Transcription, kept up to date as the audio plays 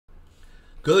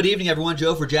Good evening, everyone.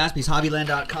 Joe for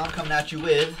JaspysHobbyland.com coming at you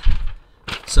with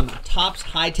some Topps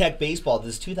High-Tech Baseball.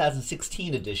 This is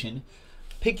 2016 edition.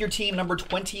 Pick your team number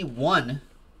 21.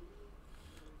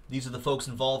 These are the folks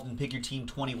involved in Pick Your Team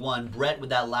 21. Brett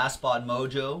with that last spot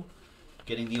mojo,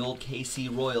 getting the old KC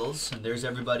Royals, and there's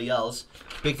everybody else.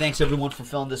 Big thanks everyone for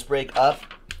filling this break up.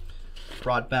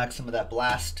 Brought back some of that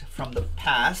blast from the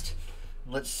past.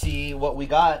 Let's see what we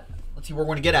got. Let's see what we're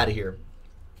going to get out of here.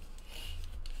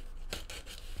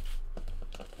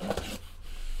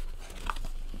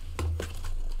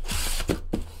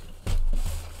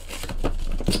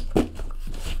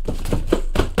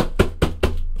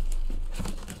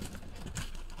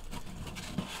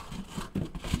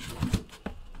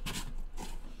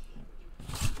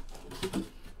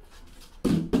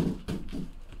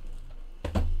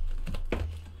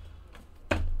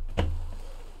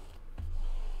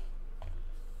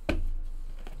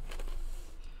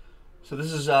 So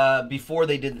this is before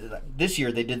they did, this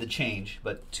year they did the change,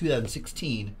 but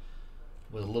 2016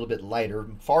 was a little bit lighter.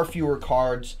 Far fewer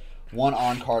cards, one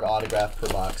on-card autograph per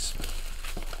box.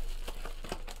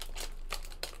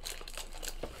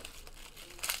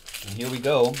 And here we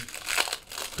go.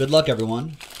 Good luck,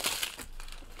 everyone.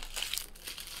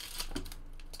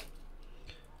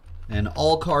 And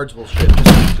all cards will ship,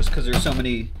 just because there's so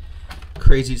many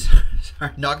crazy,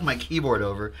 sorry, knocked my keyboard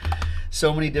over.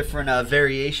 So many different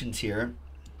variations here.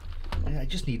 I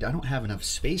don't have enough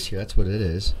space here. That's what it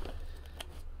is.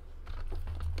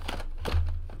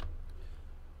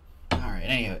 All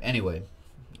right, anyway.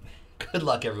 Good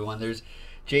luck, everyone. There's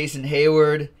Jason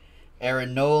Hayward,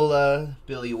 Aaron Nola,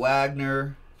 Billy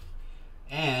Wagner,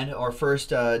 and our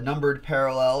first numbered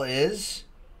parallel is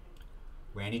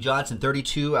Randy Johnson,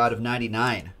 32 out of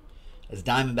 99. As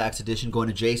Diamondbacks edition going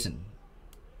to Jason.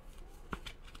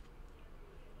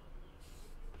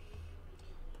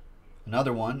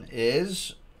 Another one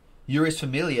is Uris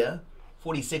Familia,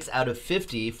 46 out of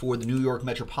 50 for the New York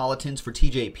Metropolitans for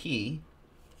TJP.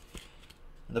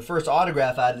 And the first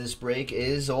autograph out of this break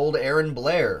is old Aaron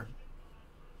Blair.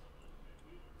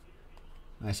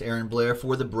 Nice Aaron Blair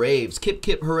for the Braves. Kip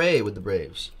Kip hooray with the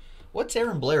Braves. What's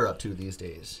Aaron Blair up to these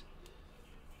days?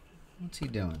 What's he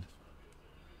doing?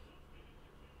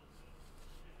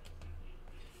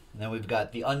 And then we've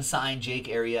got the unsigned Jake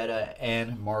Arrieta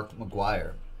and Mark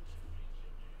McGuire.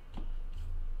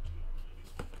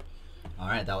 All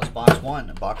right, that was box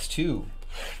one. Box two.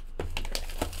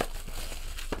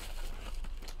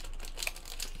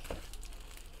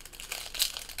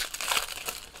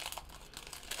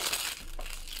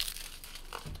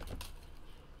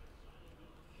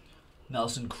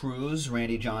 Nelson Cruz,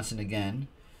 Randy Johnson again.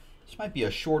 This might be a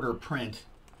shorter print.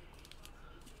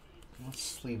 Let's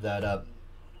sleeve that up.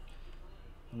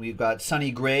 We've got Sonny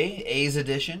Gray, A's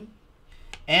edition.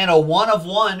 And a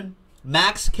 1/1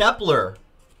 Max Kepler.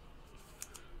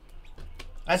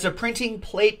 That's a printing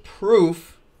plate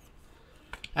proof.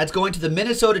 That's going to the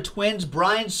Minnesota Twins,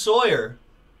 Brian Sawyer.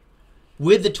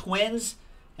 With the Twins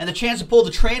and the chance to pull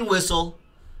the train whistle.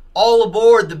 All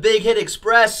aboard the Big Hit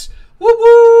Express. Whoop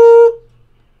whoop!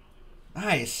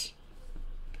 Nice.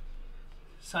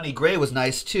 Sonny Gray was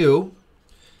nice too.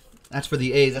 That's for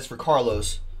the A's. That's for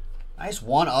Carlos. Nice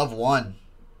 1/1.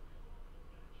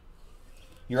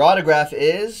 Your autograph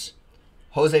is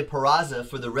Jose Peraza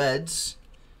for the Reds.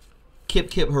 Kip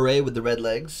Kip hooray with the red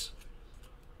legs.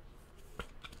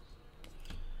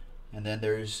 And then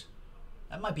there's,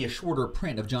 that might be a shorter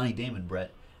print of Johnny Damon,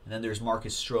 Brett. And then there's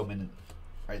Marcus Stroman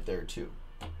right there too.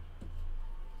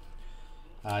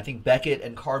 I think Beckett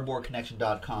and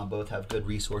CardboardConnection.com both have good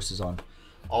resources on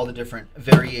all the different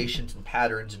variations and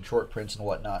patterns and short prints and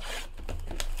whatnot.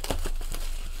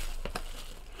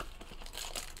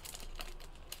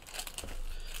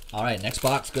 All right, next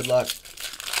box. Good luck.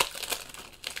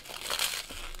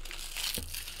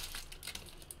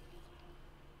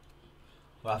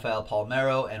 Rafael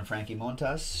Palmeiro and Frankie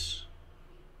Montas.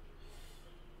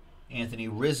 Anthony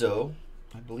Rizzo.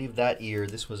 I believe that year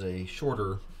this was a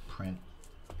shorter print.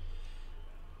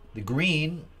 The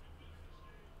green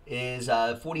is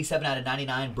 47 out of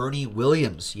 99. Bernie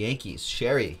Williams, Yankees.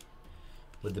 Sherry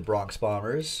with the Bronx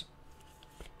Bombers.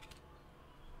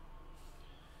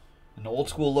 An old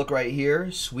school look right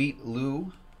here. Sweet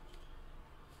Lou.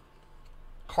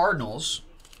 Cardinals.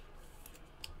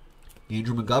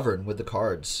 Andrew McGovern with the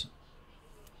Cards.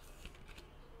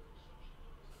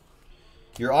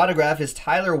 Your autograph is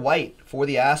Tyler White for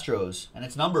the Astros, and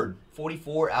it's numbered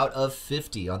 44 out of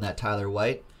 50 on that Tyler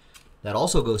White. That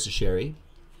also goes to Sherry.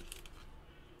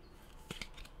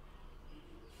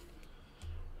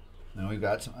 Then we've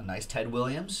got a nice Ted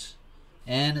Williams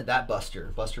and that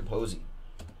Buster Posey.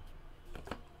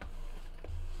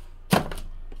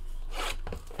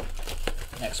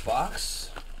 Next box.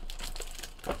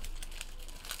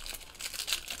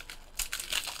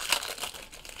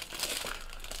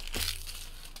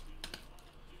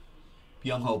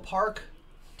 Byung-Ho Park,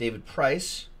 David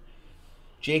Price,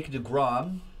 Jake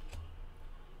DeGrom,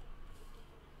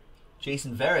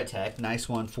 Jason Varitek. Nice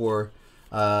one for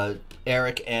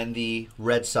Eric and the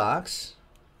Red Sox.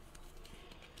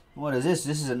 What is this?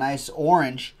 This is a nice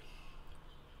orange.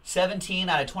 17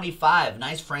 out of 25.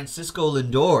 Nice Francisco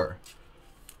Lindor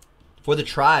for the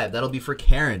Tribe. That'll be for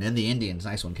Karen and the Indians.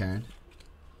 Nice one, Karen.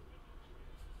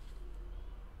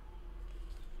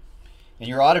 And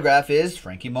your autograph is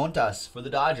Frankie Montas for the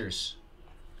Dodgers.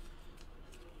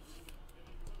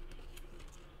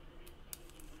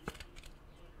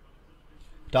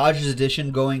 Dodgers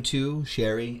edition going to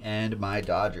Sherry and my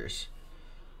Dodgers.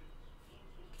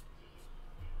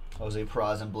 Jose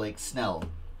Peraza and Blake Snell.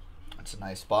 That's a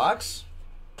nice box.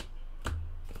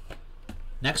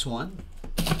 Next one.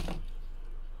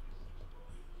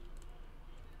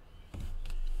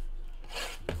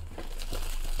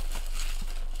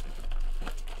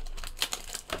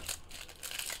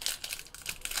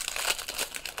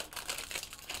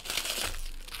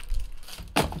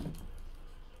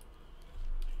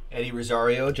 Eddie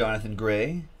Rosario, Jonathan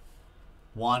Gray,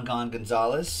 Juan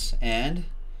Gonzalez, and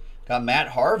got Matt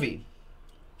Harvey.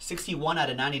 61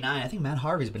 out of 99. I think Matt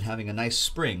Harvey's been having a nice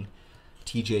spring.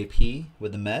 TJP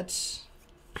with the Mets.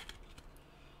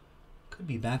 Could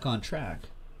be back on track.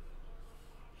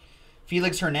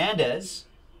 Felix Hernandez.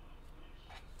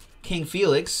 King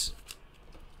Felix.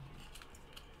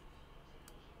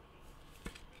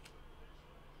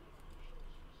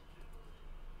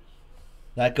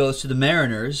 That goes to the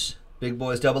Mariners. Big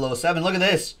Boys 007. Look at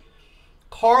this.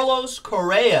 Carlos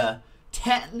Correa.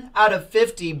 10 out of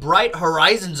 50. Bright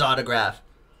Horizons autograph.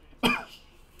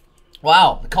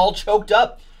 Wow. The call choked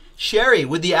up. Sherry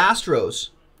with the Astros.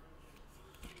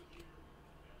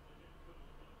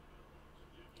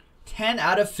 10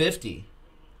 out of 50.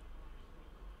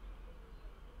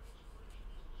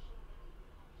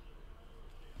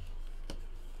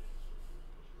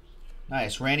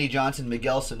 Nice. Randy Johnson,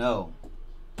 Miguel Sano.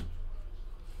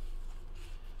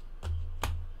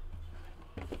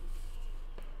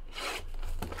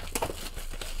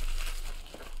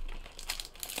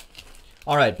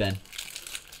 All right, Ben.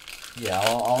 Yeah,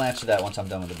 I'll answer that once I'm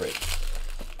done with the break.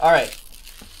 All right.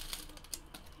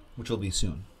 Which will be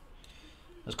soon.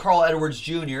 There's Carl Edwards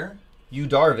Jr., Yu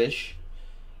Darvish,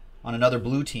 on another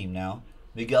blue team now.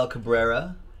 Miguel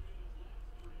Cabrera.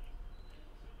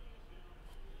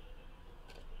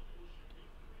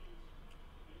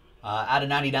 Out of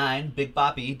 99, Big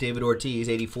Papi, David Ortiz,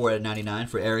 84 out of 99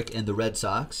 for Eric and the Red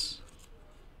Sox.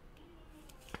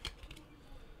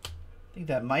 I think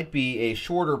that might be a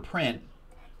shorter print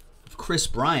of Chris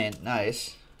Bryant.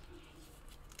 Nice.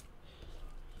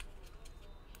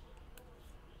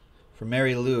 For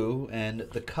Mary Lou and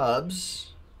the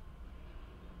Cubs.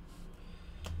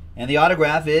 And the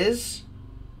autograph is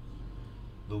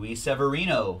Luis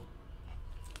Severino.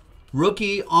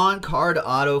 Rookie on-card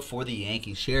auto for the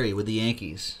Yankees. Sherry with the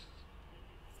Yankees.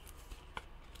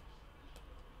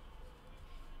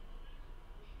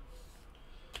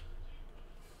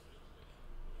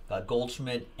 Got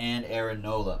Goldschmidt and Aaron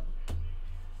Nola.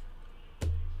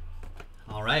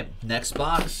 All right, next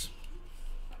box.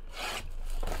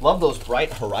 Love those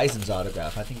Bright Horizons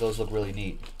autograph. I think those look really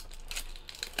neat.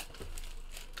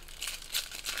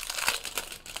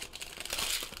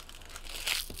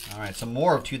 All right, some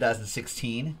more of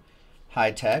 2016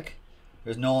 high tech.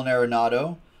 There's Nolan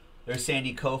Arenado. There's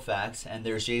Sandy Koufax, and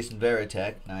there's Jason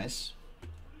Varitek. Nice.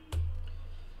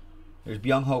 There's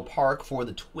Byung-Ho Park for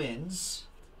the Twins.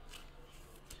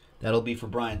 That'll be for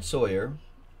Brian Sawyer.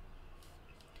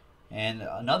 And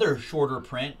another shorter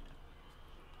print,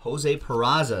 Jose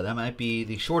Peraza. That might be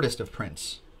the shortest of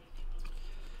prints.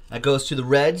 That goes to the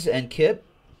Reds and Kip.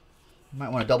 You might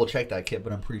want to double check that, Kip,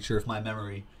 but I'm pretty sure if my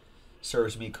memory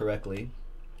serves me correctly.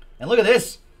 And look at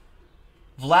this.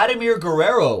 Vladimir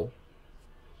Guerrero.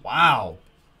 Wow.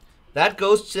 That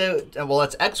goes to, well,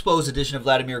 that's Expos edition of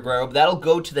Vladimir Guerrero, but that'll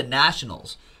go to the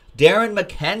Nationals. Darren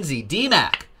McKenzie,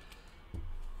 D-Mac.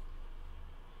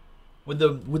 With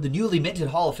the newly minted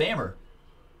Hall of Famer,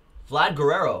 Vlad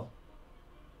Guerrero.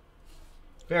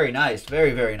 Very nice,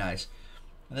 very, very nice.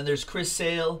 And then there's Chris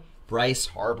Sale, Bryce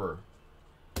Harper.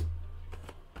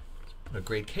 What a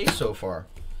great case so far.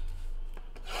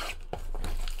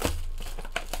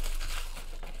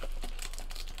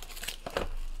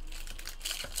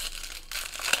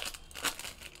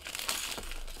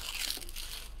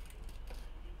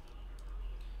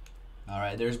 All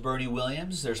right, there's Bernie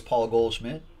Williams. There's Paul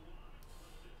Goldschmidt.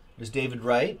 There's David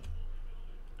Wright.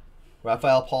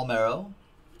 Rafael Palmeiro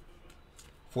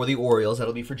for the Orioles.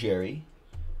 That'll be for Jerry.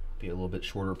 Be a little bit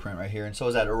shorter print right here. And so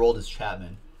is that Aroldis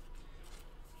Chapman.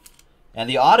 And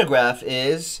the autograph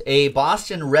is a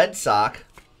Boston Red Sox.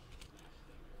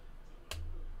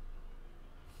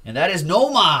 And that is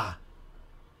Nomar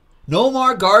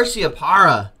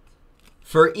Garciaparra.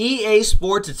 For EA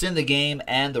Sports, it's in the game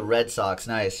and the Red Sox.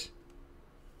 Nice.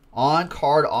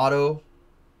 On-card auto.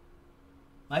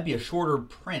 Might be a shorter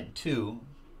print, too,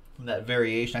 from that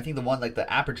variation. I think the one, like the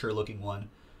aperture-looking one,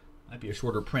 might be a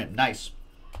shorter print. Nice.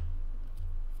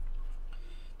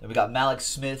 Then we got Malik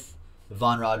Smith,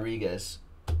 Ivan Rodriguez.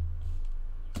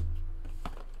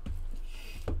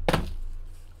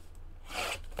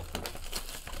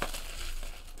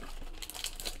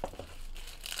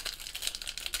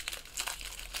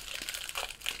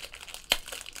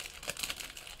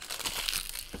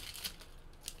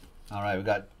 All right, we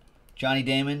got Johnny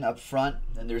Damon up front.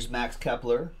 Then there's Max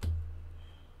Kepler.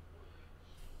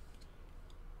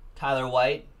 Tyler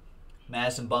White,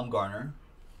 Madison Bumgarner.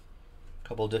 A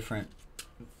couple different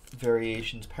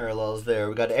variations, parallels there.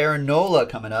 We got Aaron Nola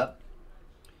coming up.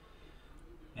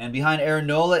 And behind Aaron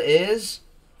Nola is,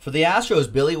 for the Astros,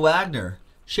 Billy Wagner.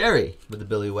 Sherry with the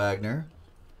Billy Wagner.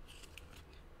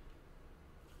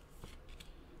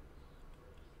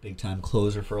 Big time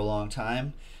closer for a long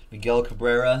time. Miguel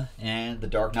Cabrera and the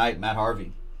Dark Knight, Matt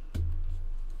Harvey.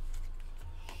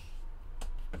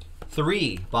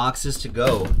 3 boxes to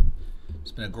go.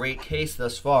 It's been a great case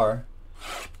thus far.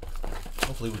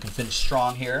 Hopefully we can finish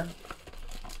strong here.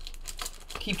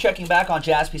 Keep checking back on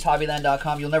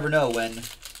JaspysHobbyland.com. You'll never know when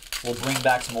we'll bring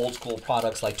back some old school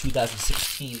products like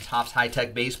 2016 Topps High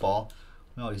Tech Baseball.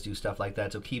 We always do stuff like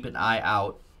that, so keep an eye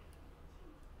out.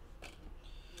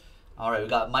 All right, we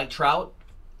got Mike Trout,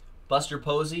 Buster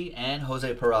Posey, and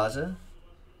Jose Peraza.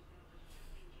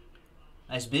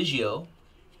 Nice Biggio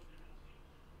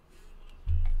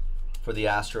for the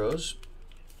Astros.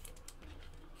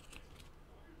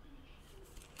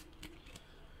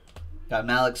 Got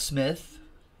Malik Smith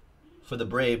for the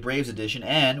Braves edition.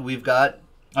 And we've got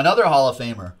another Hall of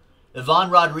Famer, Ivan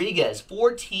Rodriguez,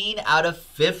 14 out of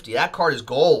 50. That card is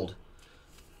gold.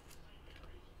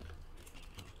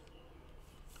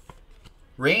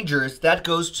 Rangers, that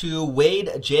goes to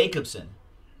Wade Jacobson.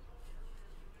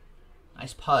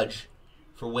 Nice pudge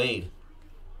for Wade.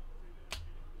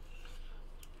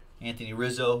 Anthony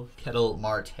Rizzo, Kettle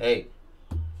Marte.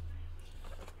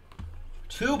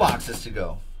 2 boxes to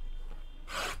go.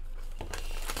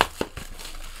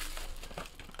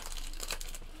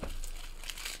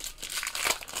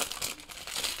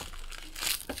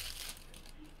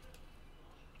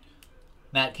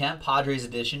 Matt Kemp, Padres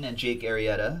edition, and Jake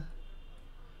Arrieta.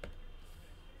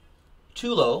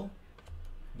 Tulo,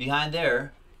 behind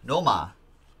there, Nomar.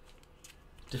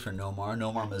 Different Nomar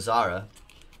Mazzara.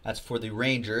 That's for the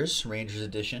Rangers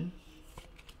edition.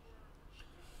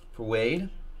 For Wade,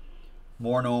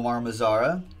 more Nomar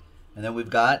Mazzara. And then we've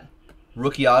got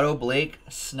rookie auto Blake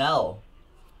Snell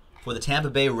for the Tampa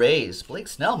Bay Rays. Blake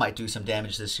Snell might do some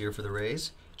damage this year for the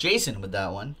Rays. Jason with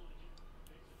that one.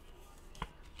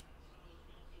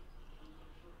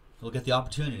 He'll get the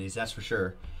opportunities, that's for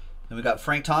sure. Then we got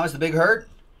Frank Thomas, the Big Hurt,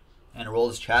 and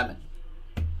Aroldis Chapman.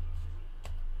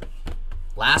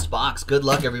 Last box. Good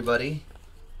luck, everybody.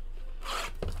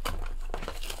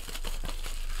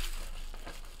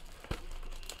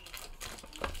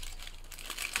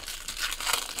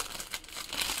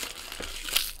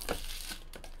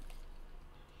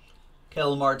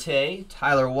 Kettle Marte,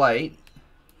 Tyler White,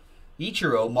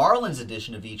 Ichiro, Marlins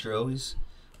edition of Ichiro. He's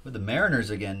with the Mariners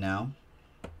again now.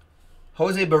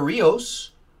 Jose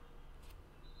Barrios,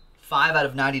 5 out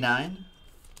of 99.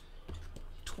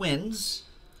 Twins.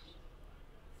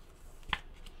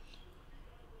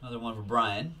 Another one for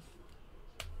Brian.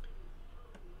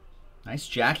 Nice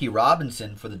Jackie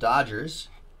Robinson for the Dodgers.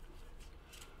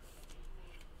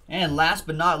 And last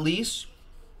but not least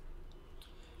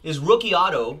is rookie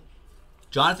auto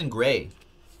Jonathan Gray.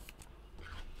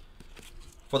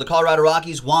 For the Colorado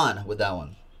Rockies, Juan with that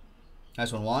one.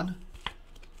 Nice one, Juan.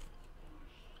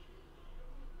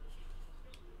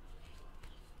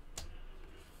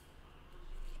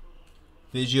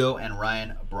 Biggio and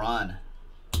Ryan Braun.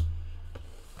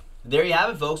 There you have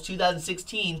it, folks.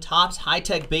 2016 Topps High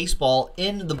Tech Baseball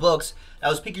in the books. That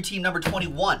was Pick Your Team number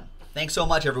 21. Thanks so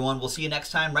much, everyone. We'll see you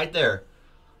next time right there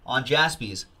on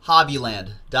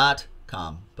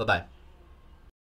JaspysHobbyland.com. Bye-bye.